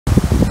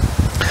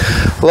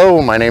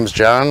Hello, my name's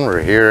John.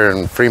 We're here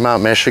in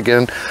Fremont,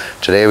 Michigan.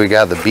 Today we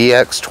got the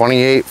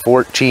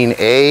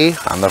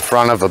BX2814 on the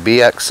front of a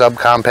BX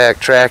subcompact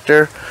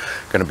tractor.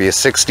 Going to be a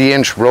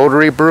 60-inch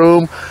rotary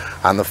broom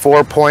on the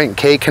 4-point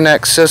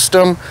K-Connect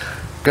system.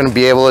 Going to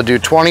be able to do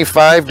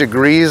 25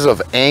 degrees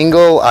of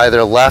angle,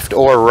 either left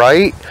or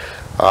right.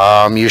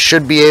 You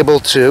should be able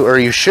to, or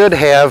you should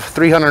have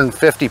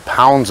 350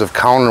 pounds of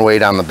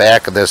counterweight on the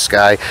back of this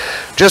guy,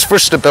 just for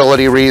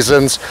stability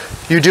reasons.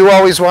 You do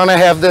always want to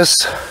have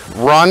this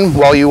run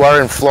while you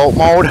are in float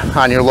mode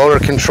on your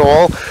loader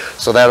control,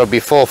 so that'll be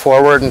full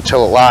forward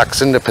until it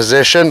locks into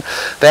position.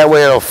 That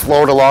way it'll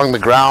float along the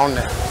ground.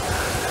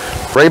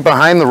 Right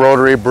behind the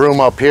rotary broom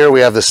up here,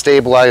 we have the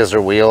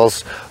stabilizer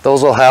wheels.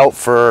 Those will help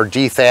for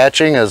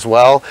dethatching as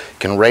well. You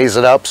can raise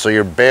it up so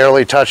you're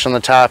barely touching the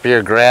top of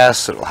your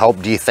grass. It'll help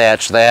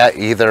dethatch that,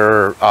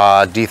 either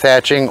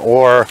dethatching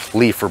or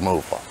leaf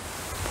removal.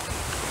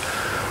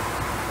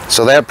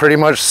 So that pretty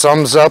much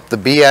sums up the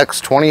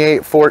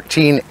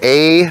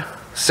BX2814A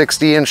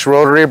 60-inch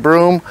rotary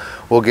broom.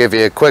 We'll give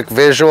you a quick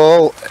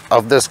visual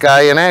of this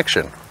guy in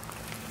action.